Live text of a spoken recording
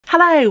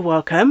Hello,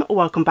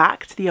 welcome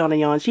back to the Yarn and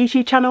Yarns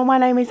YouTube channel. My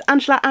name is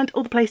Angela and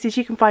all the places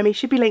you can find me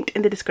should be linked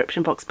in the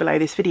description box below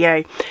this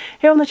video.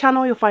 Here on the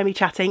channel you'll find me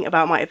chatting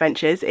about my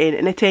adventures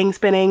in knitting,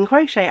 spinning,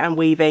 crochet and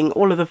weaving,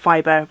 all of the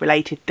fibre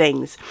related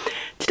things.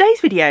 Today's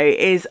video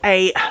is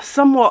a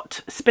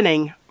somewhat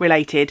spinning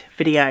related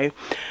video.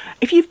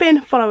 If you've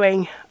been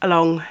following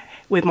along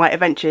with my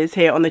adventures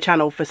here on the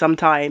channel for some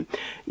time,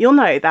 you'll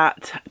know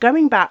that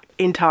going back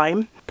in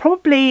time,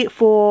 probably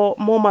for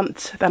more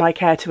months than I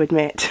care to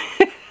admit,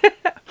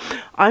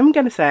 I'm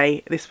going to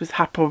say this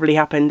probably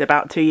happened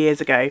about 2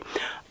 years ago.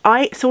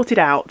 I sorted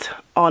out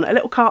on a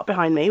little cart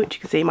behind me, which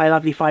you can see, my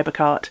lovely fibre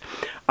cart.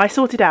 I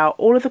sorted out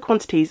all of the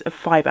quantities of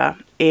fibre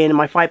in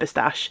my fibre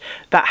stash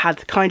that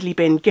had kindly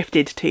been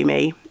gifted to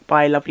me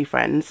by lovely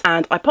friends,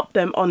 and I popped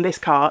them on this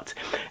cart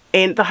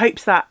in the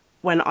hopes that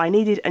when I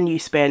needed a new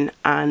spin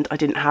and I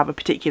didn't have a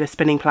particular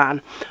spinning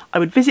plan, I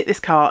would visit this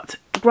cart,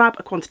 grab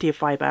a quantity of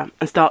fibre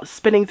and start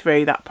spinning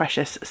through that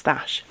precious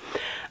stash.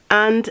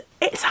 And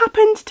it's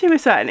happened to a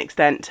certain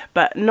extent,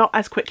 but not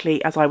as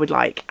quickly as I would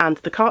like, and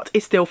the cart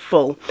is still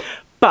full.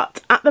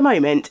 But at the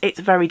moment it's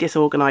very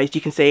disorganised.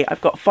 You can see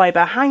I've got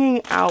fibre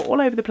hanging out all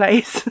over the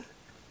place.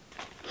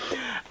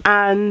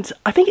 And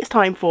I think it's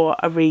time for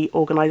a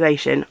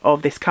reorganisation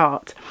of this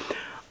cart.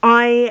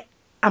 I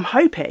am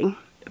hoping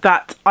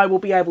that I will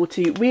be able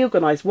to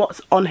reorganise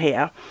what's on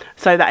here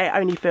so that it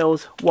only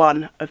fills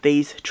one of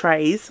these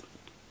trays,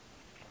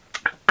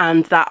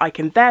 and that I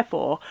can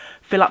therefore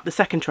fill up the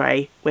second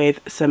tray with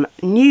some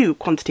new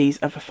quantities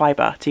of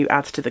fibre to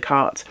add to the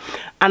cart.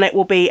 And it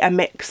will be a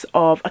mix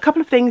of a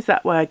couple of things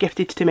that were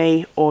gifted to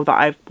me or that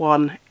I've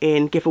won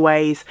in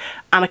giveaways,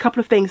 and a couple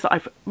of things that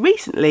I've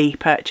recently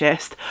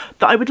purchased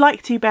that I would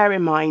like to bear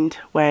in mind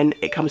when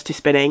it comes to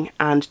spinning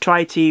and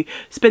try to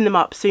spin them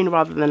up sooner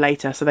rather than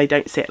later so they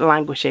don't sit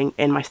languishing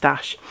in my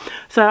stash.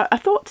 So I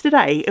thought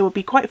today it would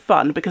be quite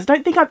fun, because I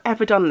don't think I've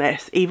ever done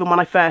this, even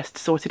when I first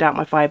sorted out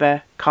my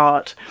fibre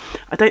cart.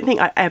 I don't think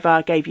I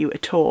ever gave you a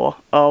tour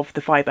of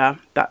the fibre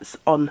that's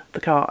on the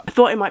cart. I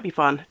thought it might be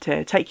fun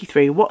to take you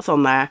through what's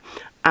on there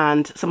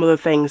and some of the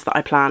things that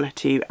I plan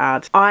to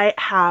add. I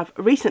have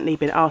recently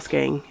been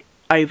asking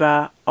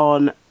over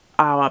on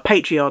our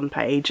Patreon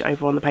page,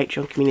 over on the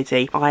Patreon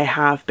community, I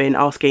have been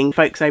asking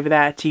folks over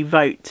there to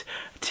vote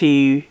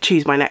to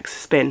choose my next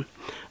spin.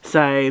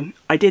 So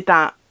I did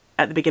that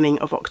at the beginning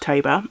of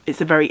October. It's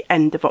the very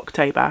end of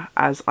October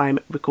as I'm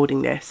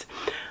recording this.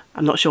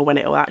 I'm not sure when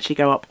it will actually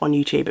go up on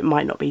YouTube. It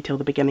might not be till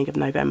the beginning of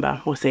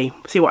November. We'll see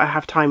what I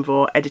have time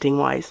for editing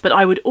wise. But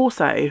I would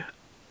also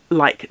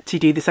like to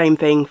do the same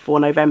thing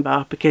for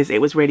November, because it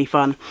was really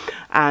fun.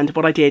 And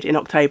what I did in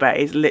October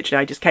is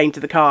literally I just came to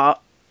the cart,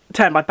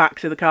 turned my back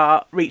to the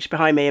cart, reached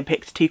behind me and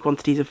picked two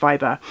quantities of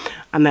fibre,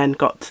 and then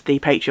got the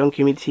Patreon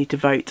community to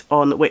vote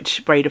on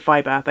which braid of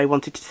fibre they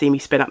wanted to see me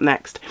spin up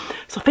next.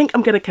 So I think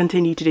I'm going to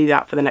continue to do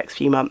that for the next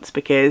few months,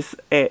 because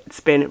it's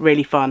been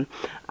really fun,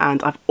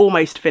 and I've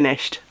almost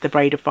finished the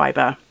braid of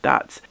fibre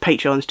that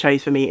Patreons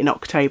chose for me in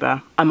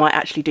October. I might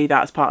actually do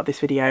that as part of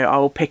this video. I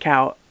will pick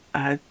out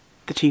the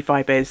two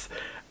fibres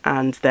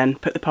and then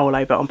put the poll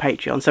over on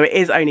Patreon. So it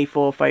is only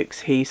for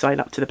folks who sign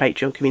up to the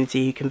Patreon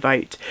community who can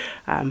vote.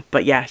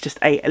 But yeah, it's just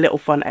a little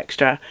fun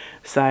extra.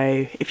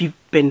 So if you've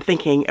been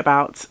thinking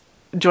about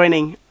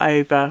joining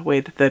over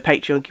with the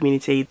Patreon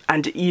community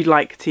and you'd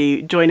like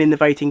to join in the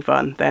voting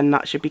fun, then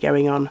that should be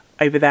going on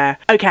over there.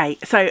 Okay,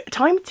 so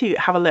time to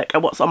have a look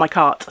at what's on my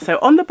cart. So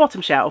on the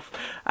bottom shelf,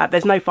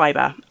 there's no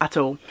fibre at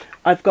all.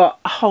 I've got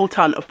a whole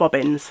ton of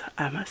bobbins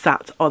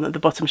sat on the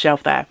bottom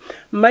shelf there.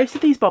 Most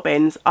of these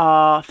bobbins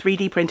are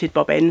 3D printed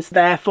bobbins.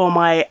 They're for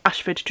my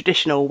Ashford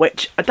traditional,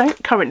 which I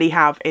don't currently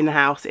have in the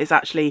house. It's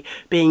actually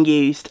being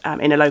used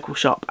in a local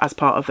shop as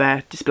part of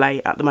their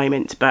display at the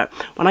moment. But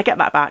when I get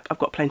that back, I've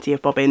got plenty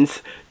of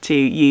bobbins to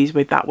use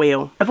with that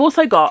wheel. I've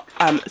also got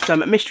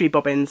some mystery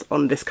bobbins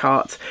on this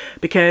cart,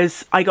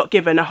 because I got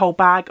given a whole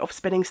bag of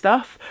spinning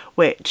stuff,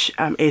 which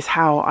is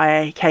how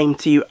I came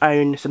to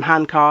own some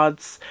hand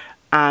cards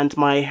and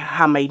my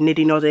handmade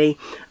niddy noddy.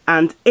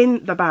 And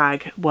in the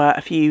bag were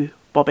a few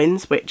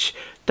bobbins which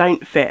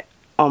don't fit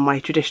on my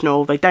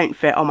traditional, they don't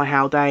fit on my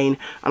Haldane,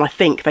 and I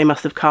think they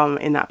must have come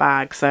in that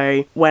bag.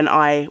 So when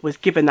I was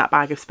given that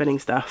bag of spinning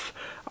stuff,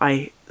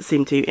 I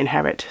seem to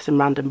inherit some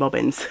random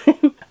bobbins.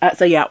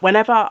 So yeah,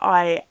 whenever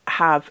I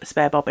have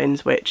spare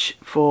bobbins, which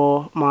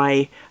for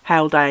my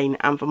Haldane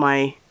and for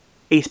my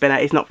e-spinner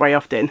is not very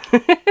often,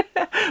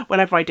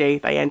 whenever I do,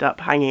 they end up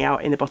hanging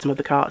out in the bottom of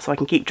the cart so I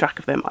can keep track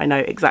of them. I know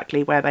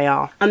exactly where they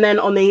are. And then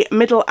on the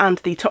middle and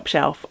the top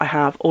shelf, I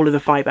have all of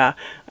the fibre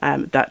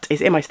that is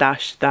in my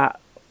stash that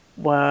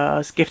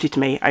was gifted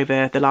to me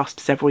over the last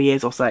several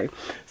years or so.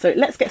 So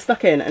let's get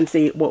stuck in and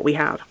see what we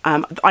have.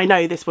 I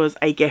know this was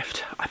a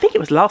gift, I think it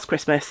was last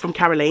Christmas, from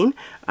Caroline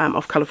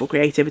of Colourful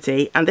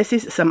Creativity, and this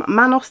is some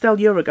Manos del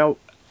Uruguay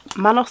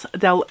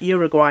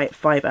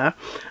fibre,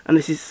 and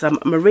this is some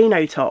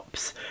merino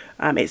tops.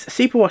 It's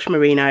superwash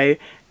merino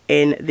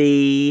in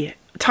the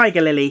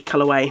Tiger Lily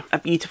colourway, a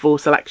beautiful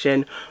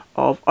selection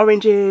of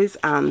oranges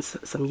and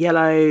some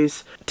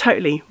yellows.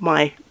 Totally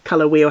my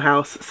colour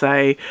wheelhouse,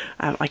 so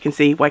I can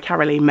see why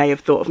Caroline may have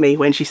thought of me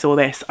when she saw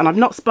this. And I've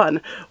not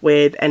spun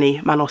with any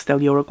Manos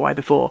del Uruguay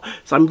before,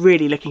 so I'm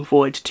really looking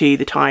forward to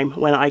the time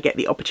when I get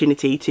the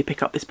opportunity to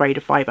pick up this braid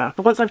of fibre.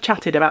 But once I've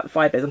chatted about the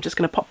fibres, I'm just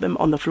going to pop them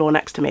on the floor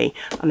next to me,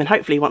 and then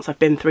hopefully once I've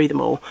been through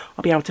them all,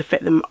 I'll be able to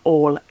fit them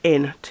all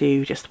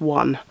into just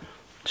one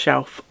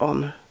shelf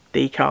on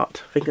the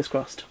cart, fingers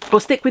crossed. We'll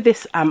stick with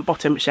this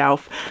bottom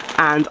shelf,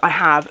 and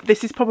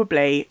this is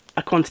probably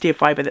a quantity of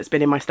fibre that's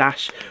been in my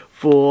stash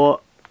for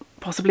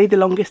possibly the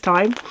longest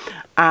time,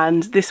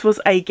 and this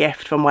was a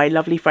gift from my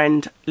lovely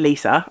friend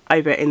Lisa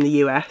over in the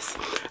US,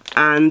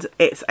 and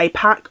it's a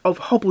pack of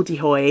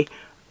hobbledehoy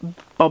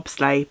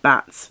bobsleigh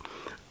bats.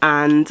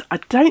 And I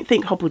don't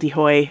think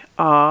hobbledehoy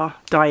are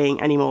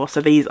dying anymore, so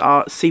these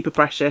are super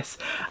precious,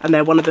 and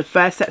they're one of the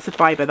first sets of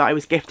fibre that I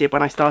was gifted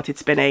when I started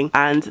spinning,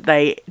 and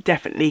they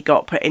definitely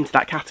got put into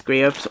that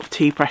category of sort of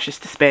too precious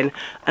to spin.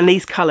 And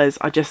these colours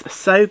are just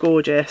so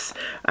gorgeous.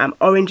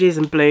 Oranges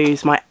and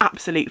blues, my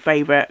absolute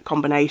favourite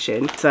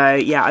combination. So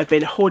yeah, I've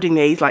been hoarding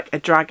these like a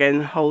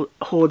dragon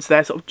hoards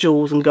their sort of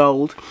jewels and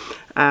gold.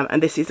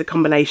 And this is a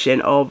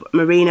combination of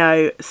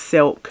merino,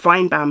 silk,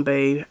 fine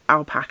bamboo,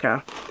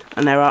 alpaca,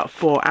 and there are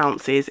 4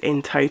 ounces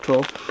in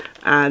total.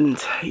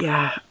 And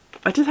yeah,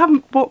 I just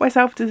haven't bought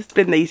myself to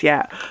spin these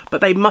yet,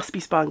 but they must be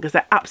spun because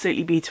they're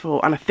absolutely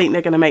beautiful, and I think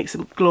they're going to make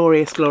some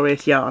glorious,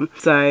 glorious yarn.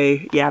 So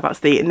yeah, that's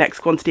the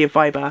next quantity of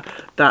fibre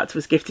that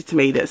was gifted to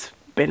me that's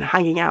been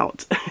hanging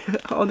out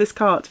on this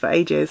cart for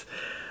ages.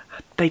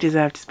 They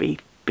deserve to be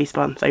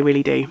spun, they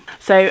really do.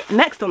 So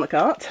next on the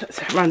cart,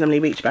 let's randomly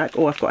reach back.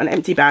 Oh, I've got an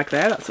empty bag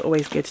there, that's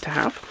always good to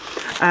have.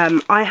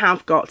 I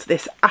have got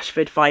this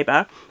Ashford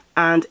fibre,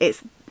 and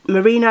it's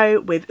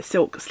merino with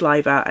silk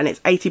sliver, and it's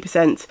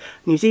 80%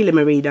 New Zealand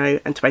merino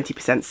and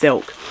 20%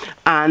 silk.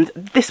 And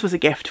this was a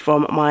gift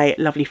from my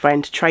lovely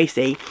friend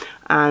Tracy,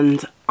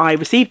 and I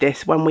received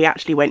this when we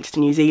actually went to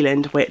New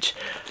Zealand, which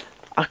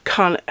I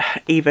can't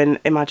even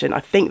imagine. I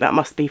think that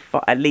must be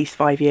at least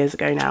 5 years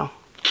ago now.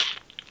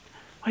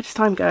 Where does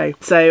time go?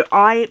 So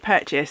I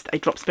purchased a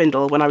drop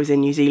spindle when I was in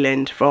New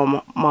Zealand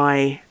from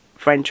my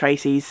friend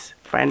Tracy's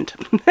friend.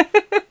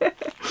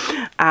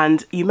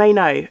 And you may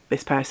know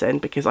this person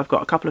because I've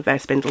got a couple of their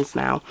spindles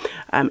now.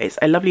 It's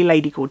a lovely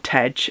lady called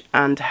Tej,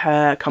 and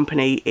her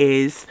company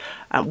is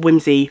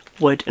Whimsy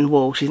Wood and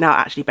Wool. She's now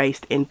actually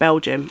based in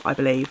Belgium, I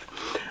believe.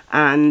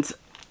 And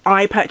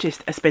I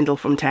purchased a spindle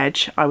from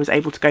Tej. I was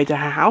able to go to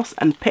her house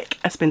and pick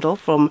a spindle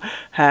from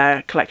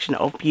her collection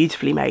of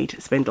beautifully made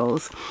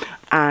spindles.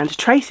 And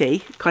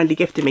Tracy kindly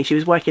gifted me, she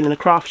was working in a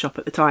craft shop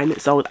at the time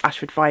that sold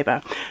Ashford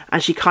fibre,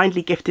 and she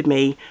kindly gifted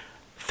me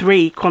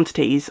 3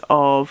 quantities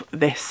of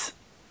this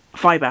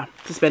fibre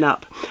to spin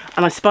up.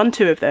 And I spun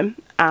 2 of them,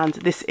 and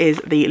this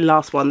is the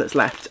last one that's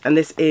left, and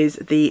this is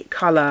the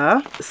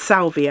colour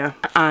Salvia,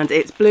 and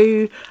it's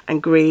blue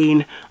and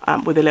green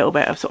with a little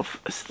bit of sort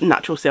of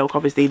natural silk.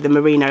 Obviously the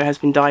merino has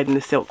been dyed and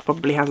the silk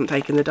probably hasn't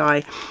taken the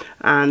dye,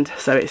 and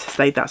so it's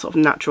stayed that sort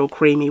of natural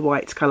creamy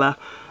white colour.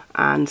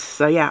 And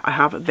so yeah, I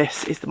have,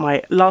 this is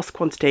my last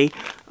quantity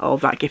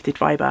of that gifted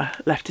fibre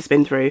left to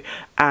spin through,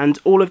 and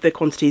all of the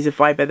quantities of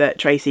fibre that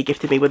Tracy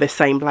gifted me were the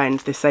same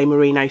blend, this same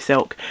merino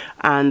silk,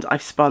 and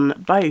I've spun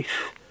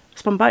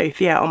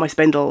both, yeah, on my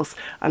spindles,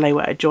 and they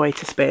were a joy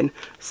to spin.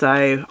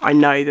 So I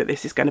know that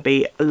this is going to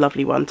be a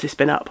lovely one to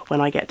spin up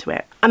when I get to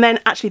it. And then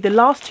actually the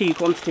last 2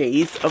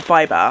 quantities of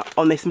fibre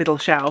on this middle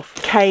shelf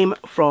came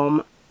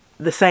from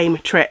the same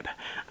trip,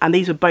 and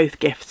these were both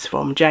gifts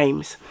from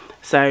James.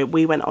 So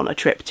we went on a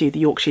trip to the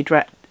Yorkshire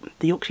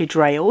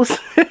Dales.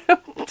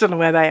 Don't know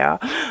where they are,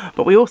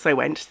 but we also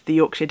went to the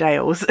Yorkshire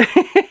Dales.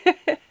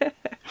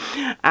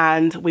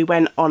 And we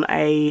went on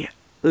a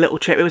little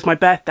trip. It was my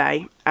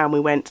birthday, and we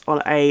went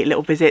on a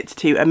little visit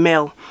to a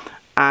mill,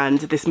 and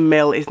this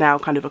mill is now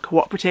kind of a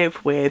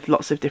cooperative with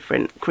lots of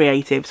different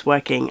creatives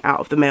working out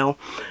of the mill,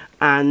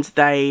 and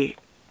they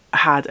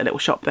had a little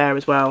shop there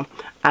as well.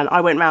 And I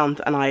went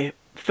round and I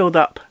filled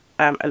up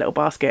a little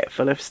basket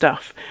full of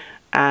stuff,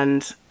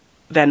 and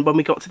then when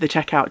we got to the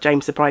checkout,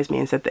 James surprised me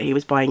and said that he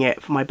was buying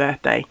it for my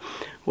birthday,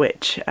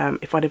 which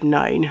if I'd have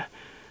known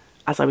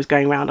as I was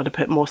going around, I'd have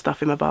put more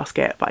stuff in my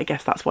basket, but I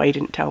guess that's why he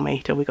didn't tell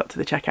me till we got to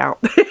the checkout.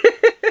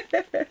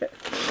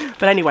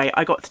 But anyway,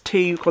 I got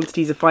 2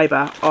 quantities of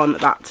fibre on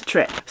that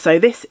trip. So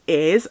this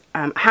is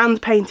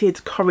hand-painted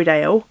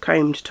Corriedale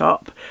combed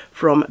top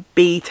from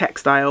B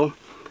Textile,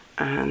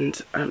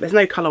 and there's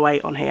no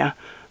colourway on here,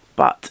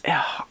 but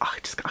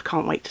I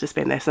can't wait to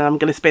spin this, and I'm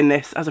going to spin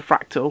this as a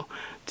fractal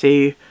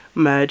to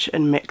merge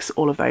and mix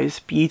all of those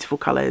beautiful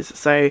colours.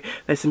 So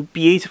there's some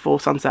beautiful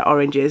sunset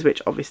oranges,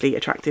 which obviously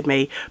attracted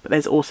me, but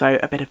there's also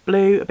a bit of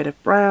blue, a bit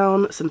of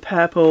brown, some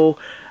purple,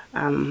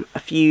 a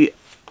few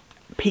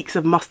peaks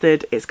of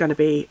mustard. It's going to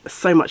be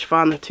so much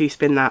fun to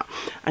spin that,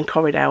 and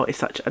Corriedale is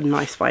such a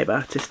nice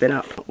fibre to spin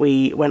up.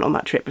 We went on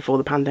that trip before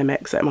the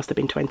pandemic, so it must have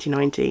been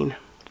 2019.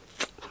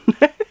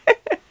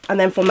 And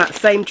then from that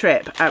same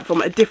trip,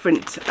 from a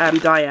different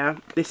dyer,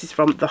 this is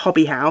from the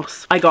Hobby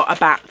House, I got a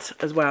bat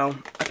as well.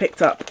 I picked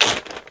up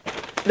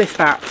this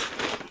bat,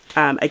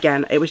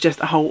 again, it was just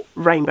a whole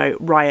rainbow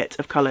riot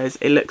of colours.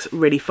 It looks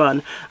really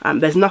fun.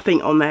 There's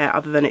nothing on there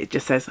other than it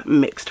just says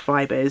mixed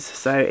fibres,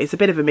 so it's a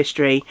bit of a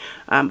mystery,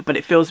 but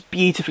it feels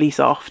beautifully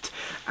soft,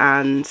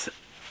 and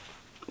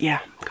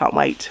yeah, can't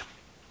wait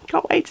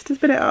to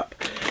spin it up.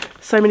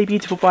 So many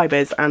beautiful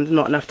fibres and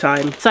not enough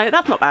time. So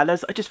that's not bad.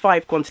 There's just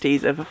 5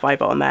 quantities of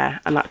fibre on there,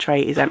 and that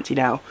tray is empty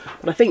now.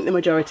 But I think the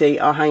majority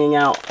are hanging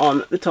out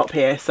on the top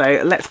here,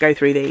 so let's go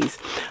through these.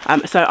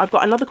 So I've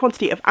got another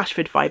quantity of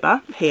Ashford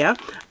fibre here,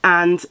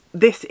 and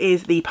this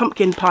is the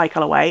pumpkin pie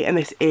colourway, and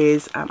this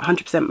is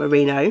 100%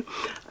 merino.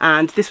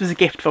 And this was a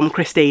gift from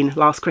Christine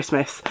last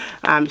Christmas.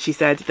 She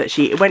said that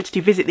she went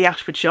to visit the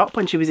Ashford shop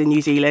when she was in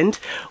New Zealand.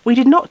 We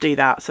did not do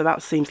that, so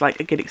that seems like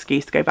a good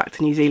excuse to go back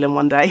to New Zealand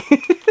one day.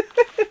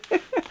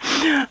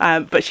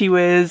 But she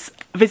was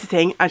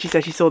visiting, and she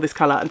said she saw this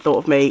colour and thought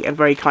of me and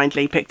very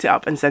kindly picked it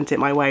up and sent it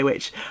my way,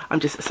 which I'm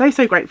just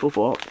so grateful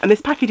for. And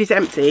this package is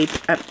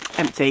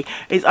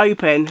is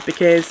open,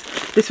 because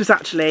this was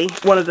actually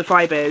one of the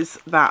fibres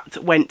that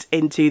went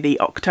into the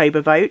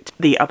October vote.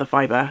 The other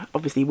fibre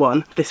obviously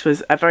won. This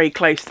was a very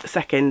close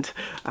second.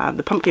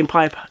 The pumpkin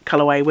pie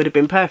colourway would have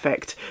been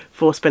perfect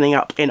for spinning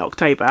up in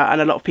October,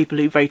 and a lot of people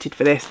who voted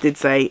for this did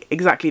say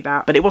exactly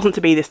that, but it wasn't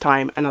to be this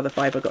time. Another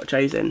fibre got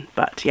chosen,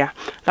 but yeah,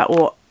 that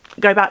will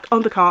go back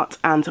on the cart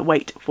and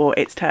wait for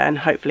its turn,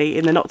 hopefully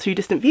in the not too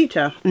distant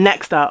future.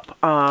 Next up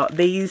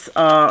these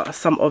are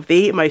some of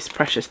the most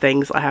precious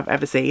things I have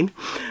ever seen,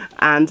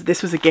 and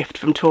this was a gift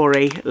from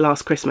Tori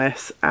last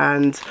Christmas,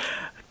 and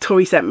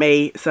Tori sent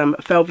me some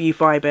Fellview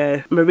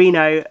fibre,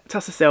 merino,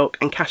 tussar silk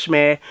and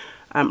cashmere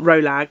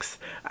rolags,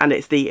 and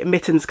it's the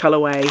mittens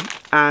colourway,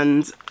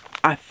 and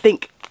I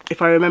think, if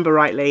I remember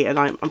rightly, and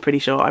I'm pretty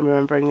sure I'm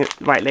remembering it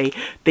rightly,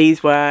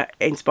 these were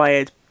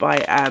inspired by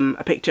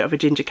a picture of a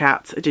ginger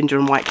cat, a ginger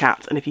and white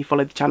cat. And if you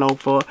follow the channel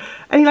for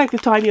any length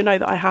of time, you'll know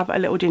that I have a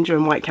little ginger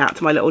and white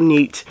cat, my little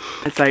newt.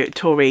 And so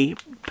Tori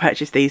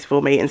purchased these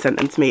for me and sent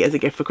them to me as a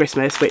gift for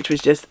Christmas, which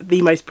was just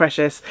the most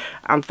precious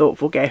and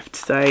thoughtful gift.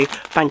 So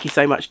thank you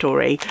so much,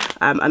 Tori.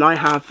 And I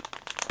have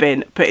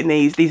been putting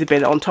these have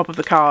been on top of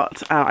the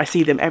cart. I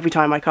see them every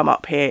time I come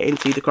up here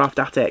into the craft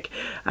attic,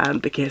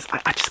 because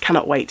I just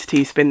cannot wait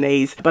to spin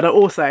these. But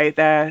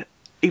also,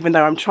 even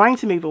though I'm trying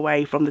to move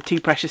away from the too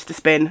precious to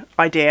spin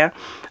idea,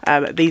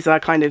 these are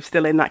kind of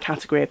still in that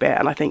category a bit,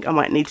 and I think I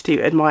might need to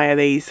admire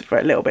these for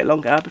a little bit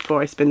longer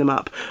before I spin them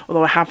up,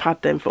 although I have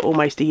had them for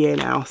almost a year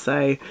now,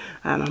 so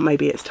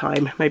maybe it's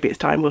time,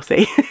 we'll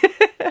see.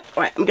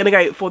 Right, I'm going to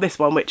go for this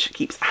one, which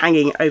keeps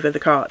hanging over the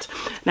cart.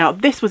 Now,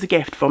 this was a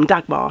gift from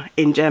Dagmar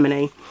in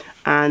Germany,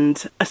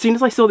 and as soon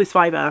as I saw this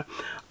fibre,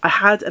 I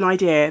had an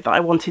idea that I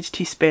wanted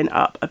to spin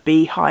up a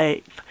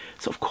beehive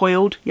sort of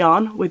coiled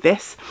yarn with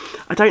this.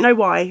 I don't know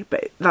why,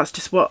 but that's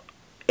just what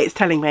it's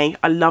telling me.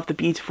 I love the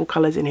beautiful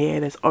colours in here.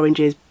 There's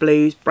oranges,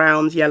 blues,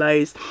 browns,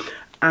 yellows,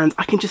 and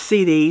I can just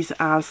see these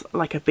as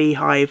like a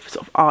beehive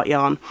sort of art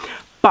yarn.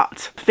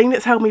 But the thing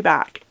that's held me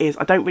back is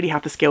I don't really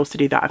have the skills to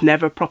do that. I've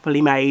never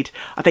properly made,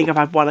 I think I've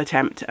had one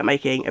attempt at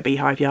making a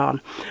beehive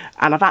yarn.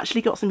 And I've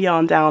actually got some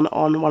yarn down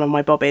on one of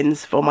my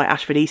bobbins for my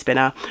Ashford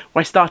e-spinner, where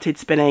I started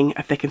spinning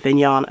a thick and thin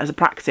yarn as a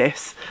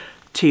practice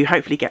to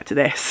hopefully get to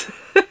this.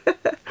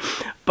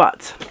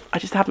 But I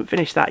just haven't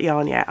finished that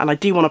yarn yet, and I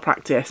do want to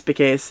practice,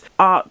 because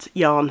art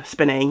yarn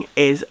spinning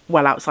is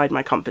well outside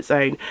my comfort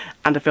zone,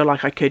 and I feel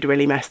like I could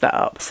really mess that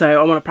up.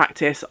 So I want to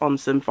practice on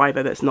some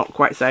fibre that's not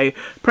quite so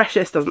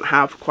precious, doesn't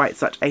have quite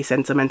such a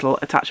sentimental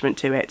attachment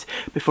to it,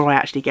 before I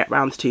actually get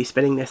round to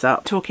spinning this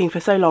up. Talking for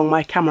so long,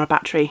 my camera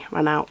battery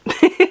ran out.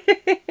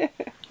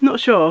 Not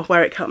sure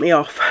where it cut me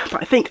off,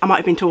 but I think I might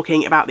have been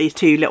talking about these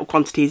 2 little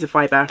quantities of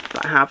fibre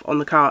that I have on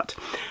the cart.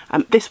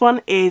 This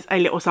one is a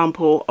little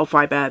sample of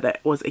fibre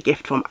that was a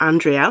gift from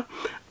Andrea,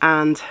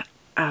 and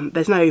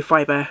there's no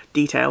fibre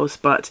details,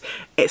 but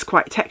it's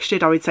quite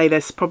textured. I would say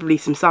there's probably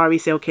some sari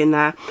silk in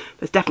there.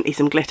 There's definitely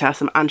some glitter,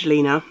 some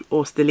Angelina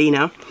or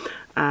Stellina.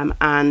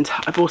 And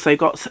I've also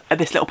got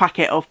this little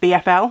packet of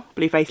BFL,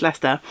 Blueface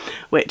Leicester,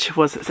 which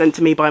was sent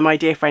to me by my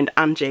dear friend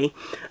Angie,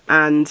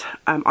 and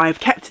I've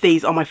kept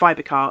these on my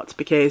fibre cart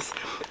because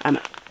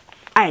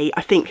I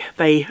think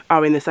they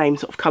are in the same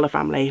sort of colour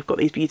family. I've got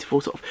these beautiful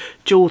sort of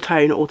jewel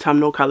tone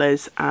autumnal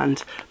colours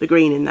and the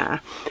green in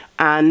there.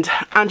 And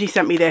Angie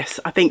sent me this.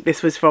 I think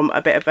this was from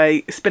a bit of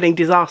a spinning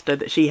disaster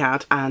that she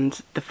had, and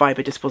the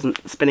fibre just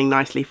wasn't spinning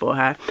nicely for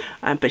her.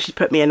 But she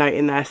put me a note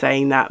in there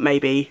saying that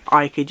maybe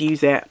I could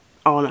use it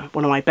on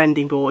one of my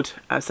bending board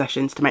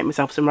sessions to make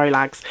myself some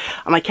rolags,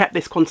 and I kept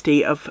this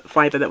quantity of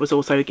fibre that was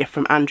also a gift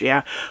from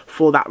Andrea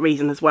for that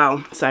reason as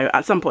well. So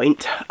at some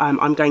point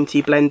I'm going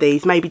to blend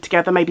these, maybe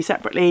together, maybe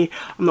separately,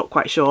 I'm not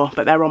quite sure,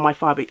 but they're on my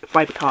fibre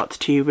cart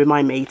to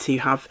remind me to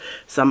have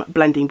some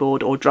blending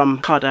board or drum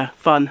carder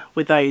fun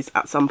with those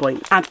at some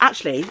point. And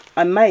actually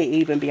I may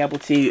even be able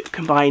to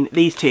combine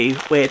these 2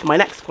 with my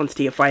next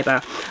quantity of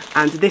fibre,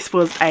 and this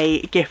was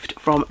a gift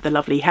from the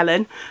lovely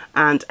Helen,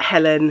 and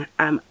Helen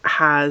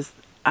has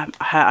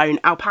her own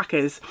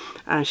alpacas,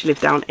 and she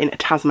lives down in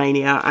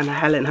Tasmania, and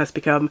Helen has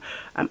become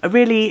a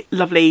really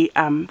lovely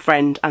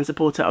friend and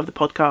supporter of the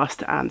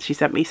podcast, and she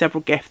sent me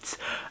several gifts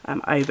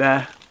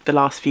over the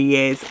last few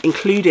years,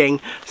 including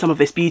some of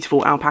this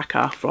beautiful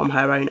alpaca from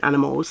her own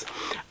animals.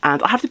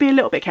 And I have to be a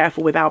little bit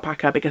careful with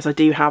alpaca because I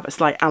do have a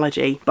slight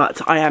allergy,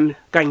 but I am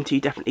going to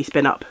definitely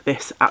spin up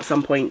this at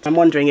some point. I'm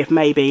wondering if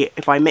maybe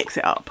if I mix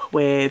it up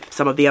with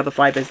some of the other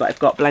fibres that I've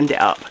got, blend it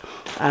up,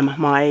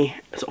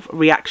 my sort of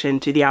reaction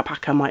to the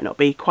alpaca might not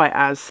be quite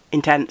as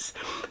intense.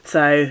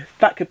 So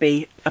that could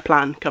be a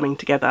plan coming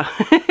together,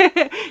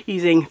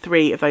 using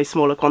 3 of those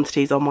smaller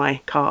quantities on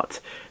my cart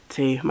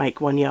to make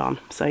 1 yarn.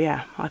 So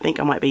yeah, I think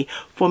I might be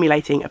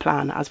formulating a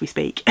plan as we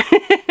speak.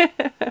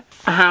 I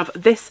have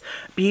this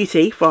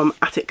beauty from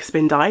Attic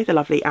Spin Dye, the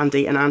lovely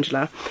Andy and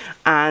Angela,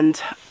 and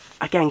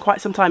again,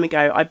 quite some time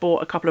ago I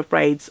bought a couple of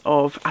braids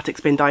of Attic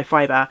Spin Dye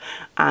fibre,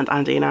 and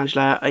Andy and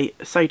Angela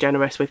are so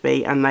generous with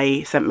me and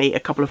they sent me a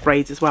couple of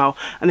braids as well,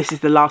 and this is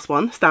the last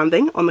one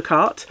standing on the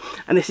cart,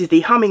 and this is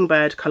the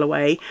Hummingbird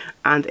colourway,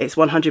 and it's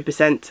 100%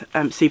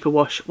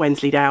 superwash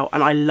Wensleydale,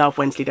 and I love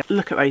Wensleydale.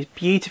 Look at those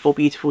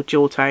beautiful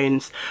jewel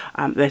tones.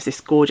 There's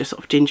this gorgeous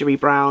sort of gingery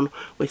brown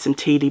with some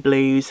tealy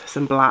blues,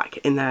 some black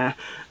in there,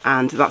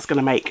 and that's going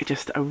to make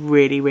just a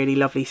really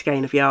lovely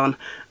skein of yarn,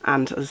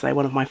 and as I say,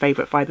 one of my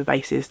favourite fibre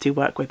bases to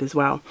work with as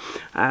well.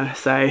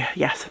 So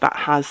yes,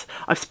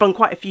 I've spun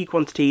quite a few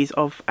quantities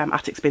of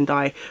Attic Spin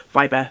Dye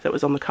fibre that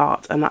was on the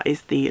cart, and that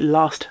is the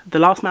last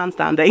man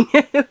standing,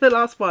 the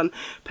last one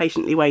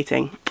patiently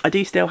waiting. I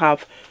do still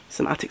have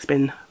some Attic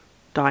Spin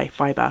Dye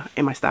fibre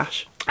in my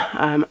stash,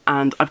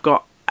 and I've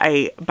got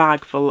a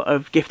bag full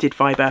of gifted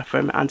fibre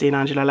from Andy and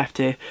Angela left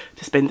to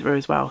spin through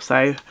as well,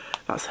 so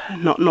that's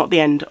not the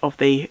end of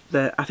the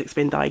Attic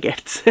Spin Dye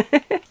gifts.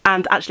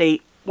 And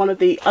actually, one of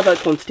the other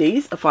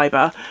quantities of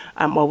fibre,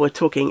 while we're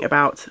talking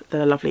about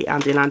the lovely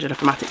Andy and Angela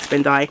from Attic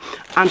Spin Dye,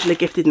 Angela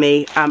gifted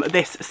me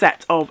this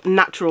set of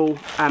natural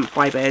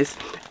fibres.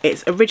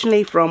 It's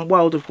originally from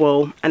World of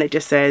Wool, and it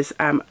just says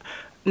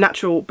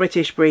natural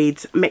British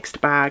breeds mixed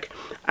bag,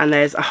 and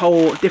there's a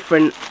whole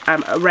different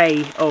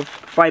array of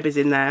fibres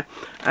in there.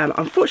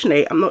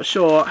 Unfortunately, I'm not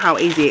sure how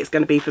easy it's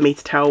going to be for me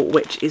to tell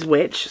which is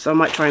which, so I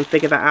might try and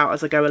figure that out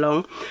as I go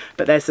along.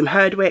 But there's some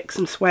Herdwick,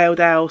 some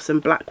Swaledale, some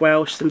Black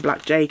Welsh, some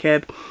Black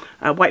Jacob,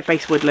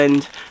 Whiteface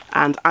Woodland,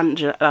 and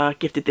Angela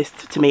gifted this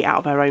to me out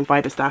of her own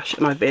fibre stash,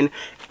 and I've been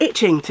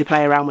itching to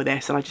play around with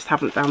this and I just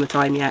haven't found the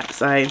time yet,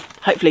 so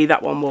hopefully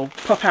that one will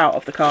pop out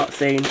of the cart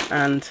soon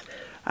and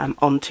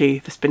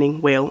onto the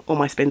spinning wheel or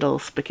my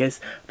spindles,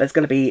 because there's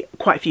going to be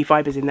quite a few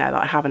fibres in there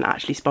that I haven't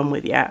actually spun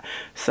with yet,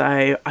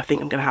 so I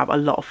think I'm going to have a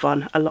lot of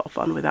fun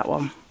with that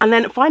one. And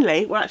then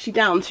finally we're actually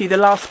down to the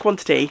last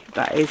quantity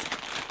that is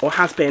or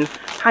has been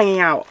hanging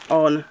out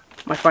on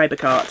my fibre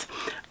cart,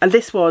 and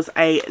this was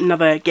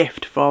another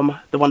gift from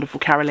the wonderful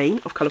Caroline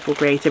of Colourful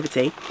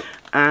Creativity,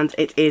 and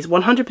it is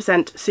 100%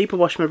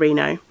 superwash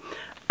merino,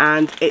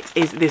 and it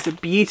is this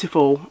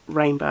beautiful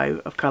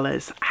rainbow of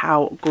colours.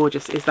 How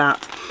gorgeous is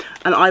that?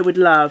 And I would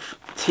love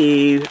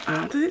to,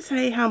 does it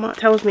say how much?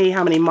 It tells me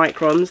how many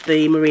microns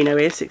the merino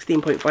is,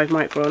 16.5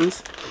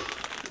 microns.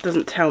 It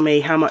doesn't tell me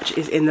how much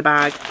is in the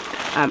bag,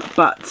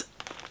 but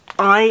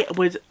I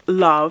would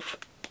love,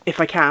 if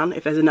I can,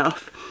 if there's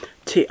enough,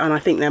 to, and I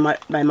think there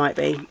might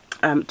be,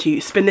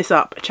 to spin this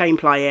up, chain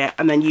ply it,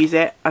 and then use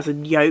it as a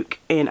yoke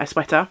in a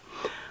sweater.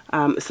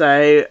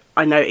 So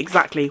I know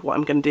exactly what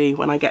I'm going to do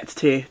when I get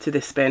to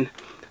this spin.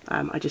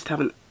 I just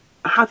haven't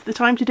had the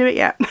time to do it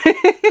yet.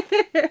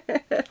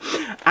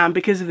 And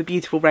because of the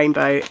beautiful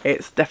rainbow,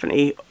 it's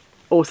definitely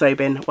also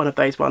been one of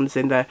those ones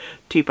in the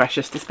too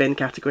precious to spin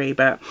category,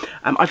 but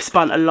I've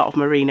spun a lot of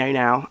merino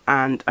now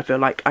and I feel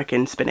like I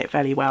can spin it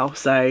fairly well,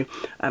 so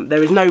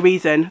there is no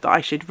reason that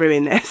I should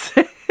ruin this.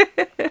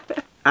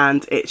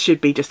 And it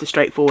should be just a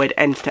straightforward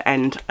end to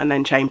end and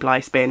then chain ply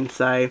spin,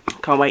 so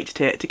can't wait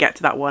to get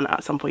to that one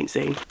at some point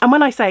soon. And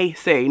when I say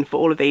soon for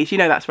all of these, you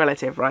know that's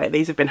relative, right?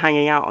 These have been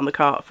hanging out on the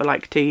cart for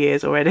like 2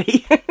 years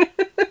already.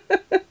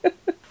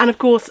 And of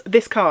course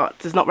this cart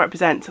does not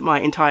represent my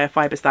entire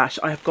fibre stash.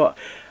 I have got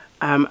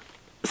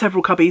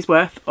several cubbies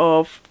worth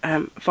of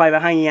fibre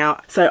hanging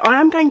out, so I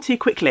am going to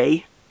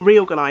quickly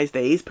reorganise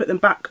these, put them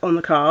back on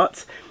the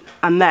cart,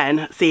 and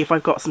then see if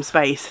I've got some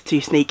space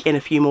to sneak in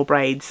a few more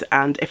braids,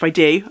 and if I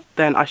do,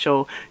 then I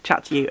shall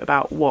chat to you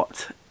about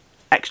what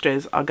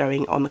extras are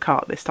going on the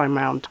cart this time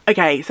round.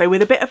 Okay, so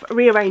with a bit of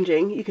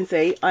rearranging, you can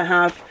see I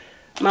have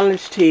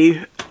managed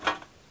to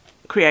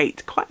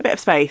create quite a bit of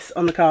space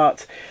on the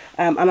cart,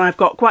 and I've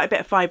got quite a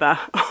bit of fibre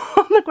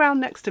on the ground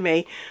next to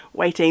me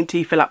waiting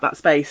to fill up that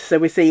space, so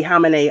we'll see how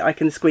many I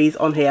can squeeze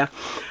on here.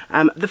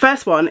 The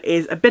first one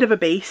is a bit of a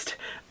beast,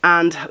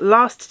 and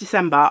last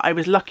December I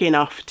was lucky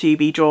enough to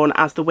be drawn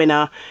as the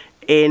winner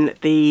in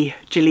the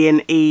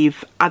Gillian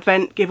Eve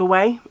Advent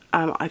giveaway.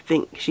 I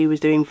think she was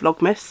doing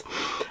Vlogmas,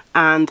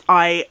 and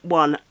I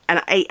won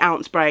an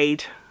 8-ounce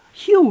braid,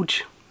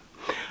 huge,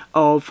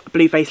 of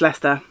Blueface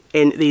Leicester,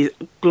 in these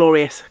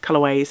glorious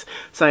colourways.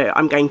 So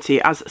I'm going to,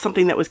 as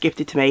something that was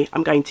gifted to me,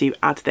 I'm going to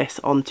add this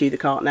onto the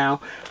cart now.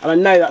 And I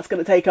know that's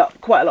going to take up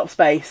quite a lot of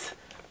space,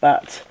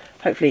 but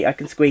hopefully I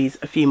can squeeze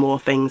a few more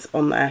things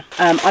on there.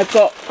 I've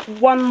got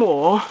one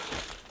more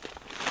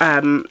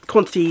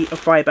quantity of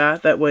fibre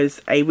that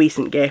was a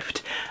recent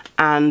gift,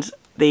 and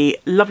the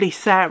lovely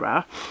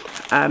Sarah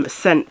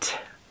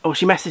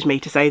she messaged me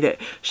to say that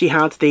she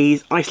had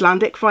these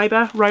Icelandic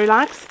fibre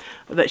Rolags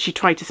that she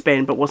tried to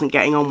spin but wasn't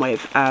getting on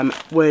with.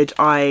 Would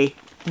I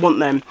want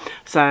them?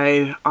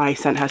 So I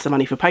sent her some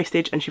money for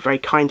postage, and she very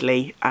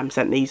kindly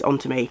sent these on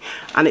to me.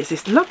 And it's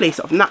this lovely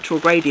sort of natural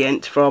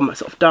gradient from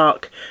sort of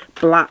dark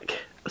black,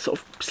 sort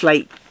of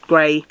slate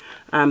grey,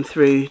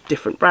 through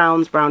different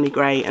browns, browny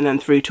grey, and then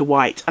through to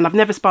white. And I've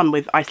never spun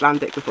with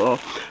Icelandic before,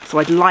 so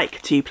I'd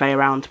like to play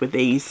around with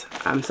these.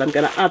 So I'm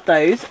going to add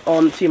those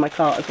onto my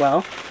cart as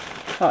well.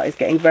 Cart is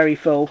getting very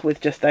full with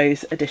just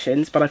those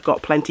additions, but I've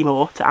got plenty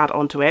more to add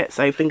onto it,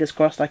 so fingers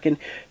crossed I can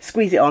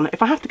squeeze it on.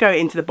 If I have to go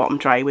into the bottom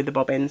tray with the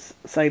bobbins,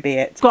 so be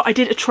it. I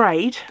did a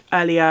trade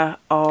earlier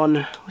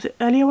on, was it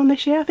earlier on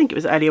this year? I think it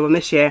was earlier on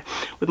this year,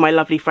 with my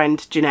lovely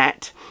friend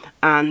Jeanette.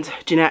 And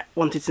Jeanette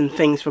wanted some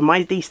things from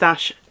my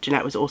D-stash.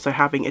 Jeanette was also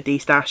having a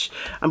D-stash,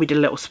 and we did a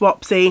little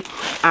swapsy.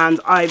 And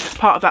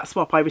part of that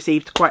swap, I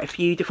received quite a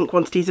few different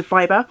quantities of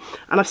fibre,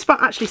 and I've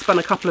actually spun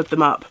a couple of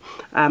them up.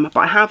 But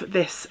I have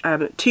this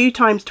 2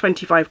 times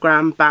 25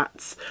 gram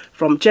bats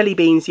from Jelly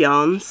Beans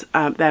Yarns.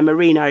 They're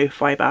merino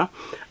fibre,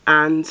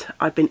 and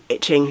I've been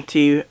itching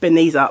to bin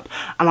these up.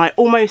 And I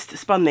almost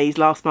spun these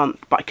last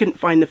month, but I couldn't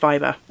find the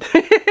fibre.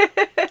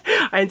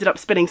 I ended up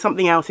spinning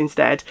something else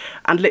instead,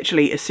 and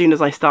literally as soon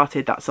as I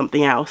started that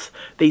something else,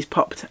 these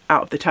popped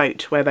out of the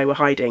tote where they were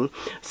hiding.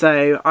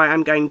 So I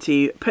am going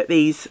to put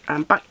these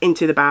back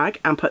into the bag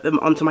and put them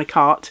onto my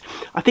cart.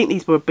 I think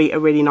these would be a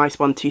really nice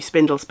one to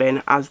spindle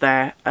spin, as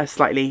they're a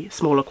slightly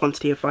smaller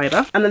quantity of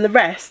fibre. And then the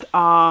rest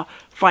are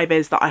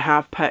fibres that I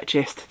have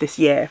purchased this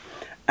year.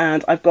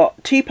 And I've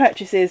got 2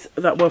 purchases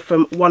that were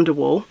from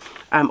Wonderwool.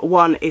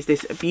 One is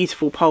this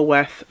beautiful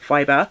Polworth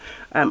fibre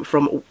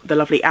from the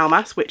lovely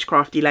Almas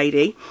Witchcrafty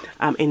Lady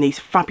in these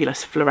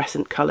fabulous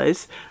fluorescent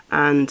colours.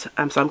 And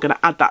so I'm going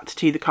to add that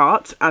to the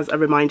cart as a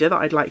reminder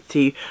that I'd like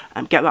to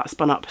get that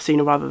spun up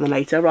sooner rather than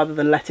later, rather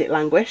than let it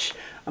languish.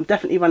 I'm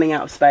definitely running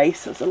out of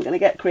space, so I'm going to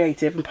get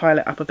creative and pile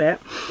it up a bit.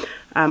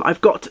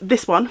 I've got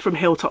this one from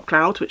Hilltop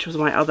Cloud, which was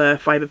my other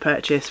fibre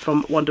purchase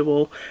from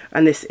Wonderwool,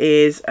 and this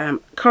is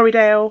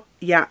Corriedale,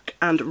 Yak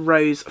and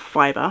Rose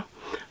fibre.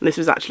 And this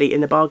was actually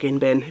in the bargain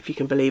bin, if you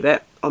can believe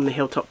it, on the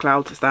Hilltop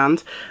Cloud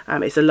stand.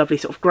 It's a lovely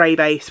sort of grey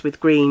base with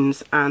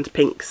greens and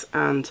pinks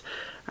and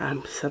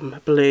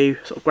some blue,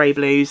 sort of grey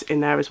blues in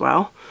there as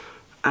well.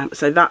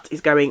 So that is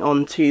going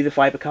on to the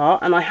fibre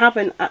cart, and I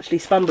haven't actually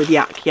spun with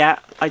Yak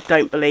yet, I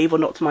don't believe, or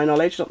not to my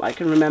knowledge, not that I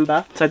can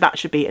remember. So that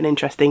should be an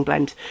interesting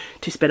blend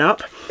to spin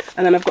up.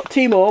 And then I've got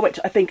 2 more, which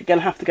I think are going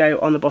to have to go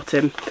on the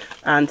bottom,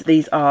 and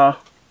these are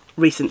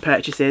recent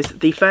purchases.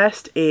 The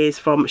first is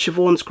from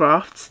Siobhan's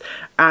Crafts,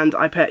 and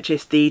I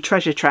purchased the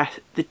treasure chest,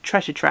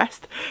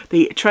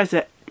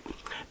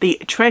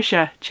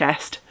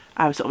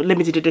 sort of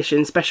limited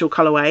edition special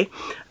colourway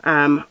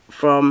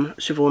from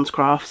Siobhan's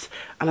Crafts,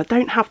 and I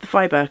don't have the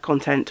fibre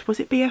content. Was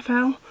it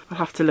BFL? I'll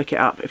have to look it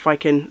up. If I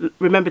can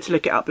remember to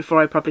look it up before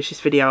I publish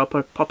this video, I'll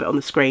pop it on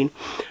the screen.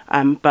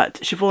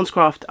 But Siobhan's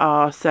Craft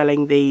are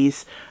selling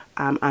these,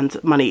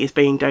 and money is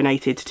being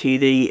donated to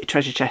the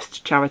Treasure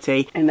Chest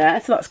charity in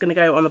there, so that's going to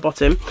go on the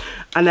bottom.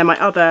 And then my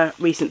other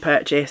recent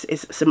purchase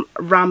is some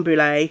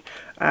Rambouillet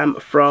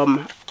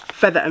from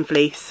Feather and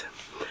Fleece,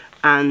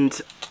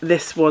 and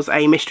this was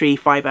a mystery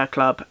fibre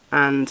club,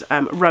 and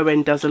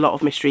Rowan does a lot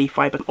of mystery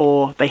fibre,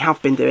 or they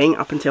have been doing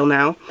up until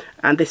now,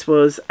 and this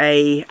was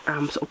a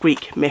sort of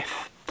Greek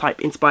myth type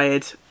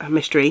inspired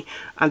mystery,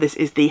 and this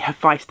is the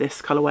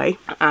Hephaestus colourway,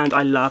 and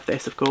I love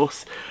this, of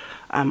course.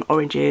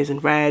 Oranges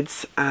and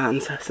reds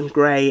and some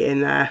grey in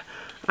there.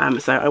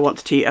 So I want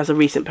to, as a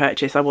recent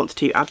purchase, I want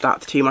to add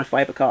that to my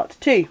fibre cart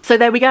too. So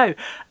there we go,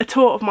 a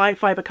tour of my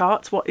fibre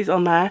cart, what is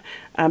on there,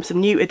 some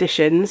new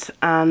additions,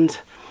 and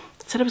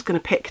I said I was going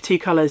to pick 2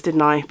 colours,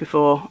 didn't I,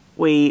 before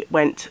we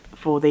went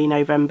for the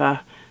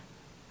November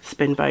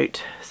spin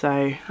vote.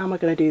 So how am I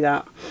going to do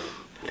that?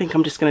 I think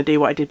I'm just going to do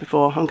what I did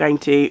before. I'm going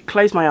to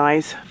close my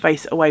eyes,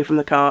 face away from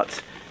the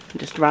cart, and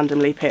just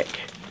randomly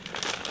pick.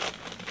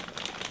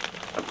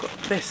 I've got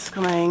this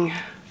coming,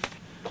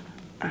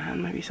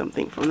 and maybe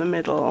something from the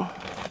middle.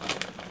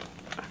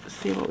 Let's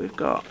see what we've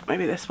got.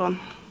 Maybe this one.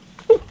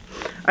 Ooh.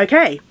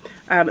 Okay,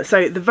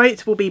 so the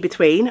vote will be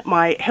between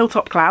my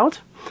Hilltop Cloud,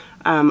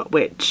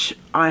 which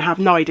I have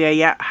no idea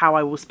yet how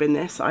I will spin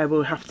this. I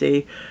will have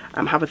to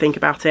have a think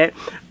about it.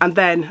 And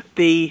then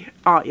the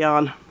art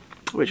yarn,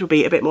 which will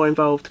be a bit more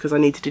involved because I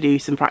needed to do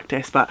some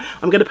practice. But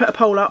I'm going to put a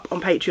poll up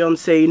on Patreon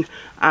soon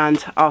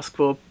and ask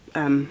for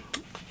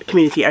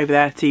community over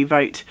there to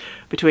vote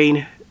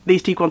between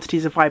these two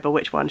quantities of fibre,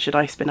 which one should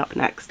I spin up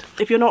next?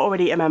 If you're not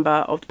already a member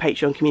of the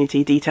Patreon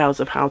community,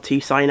 details of how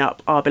to sign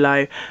up are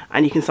below,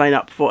 and you can sign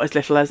up for as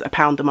little as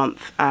 £1 a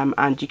month,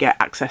 and you get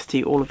access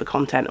to all of the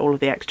content, all of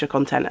the extra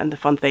content and the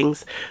fun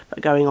things that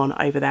are going on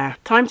over there.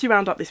 Time to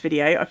round up this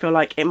video. I feel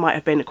like it might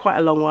have been quite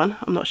a long one,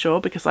 I'm not sure,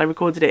 because I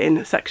recorded it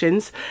in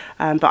sections,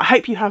 but I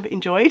hope you have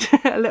enjoyed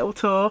a little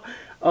tour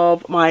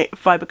of my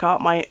fibre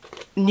cart, my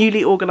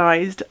newly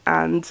organised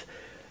and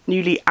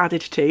newly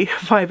added to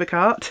fibre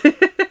cart.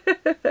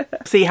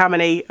 See how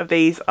many of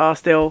these are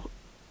still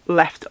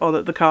left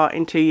on the cart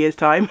in 2 years'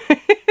 time.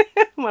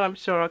 Well, I'm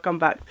sure I'll come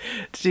back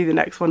to do the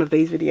next one of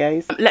these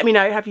videos. Let me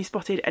know, have you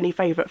spotted any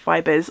favourite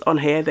fibres on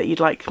here that you'd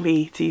like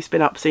me to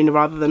spin up sooner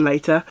rather than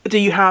later? Do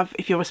you have,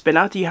 if you're a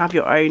spinner, do you have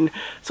your own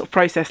sort of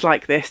process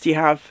like this? Do you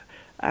have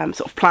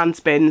sort of planned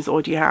spins,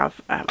 or do you have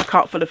a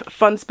cart full of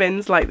fun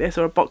spins like this,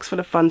 or a box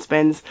full of fun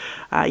spins?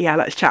 Yeah,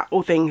 let's chat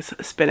all things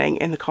spinning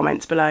in the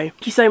comments below.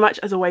 Thank you so much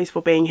as always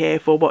for being here,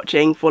 for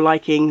watching, for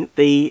liking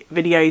the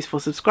videos,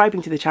 for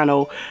subscribing to the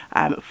channel,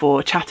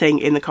 for chatting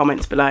in the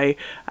comments below.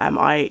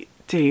 I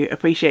do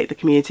appreciate the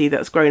community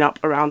that's grown up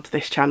around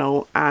this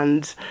channel,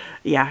 and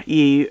yeah,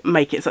 you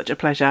make it such a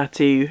pleasure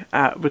to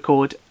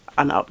record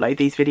and upload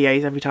these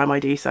videos every time I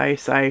do so.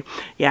 So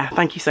yeah,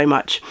 thank you so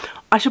much.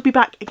 I shall be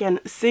back again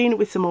soon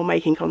with some more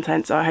making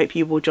content, so I hope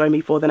you will join me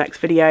for the next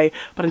video.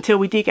 But until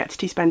we do get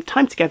to spend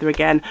time together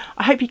again,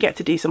 I hope you get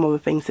to do some of the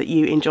things that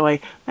you enjoy,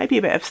 maybe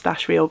a bit of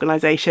stash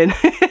reorganisation.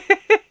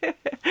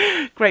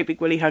 Great big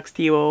woolly hugs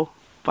to you all.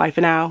 Bye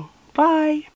for now. Bye.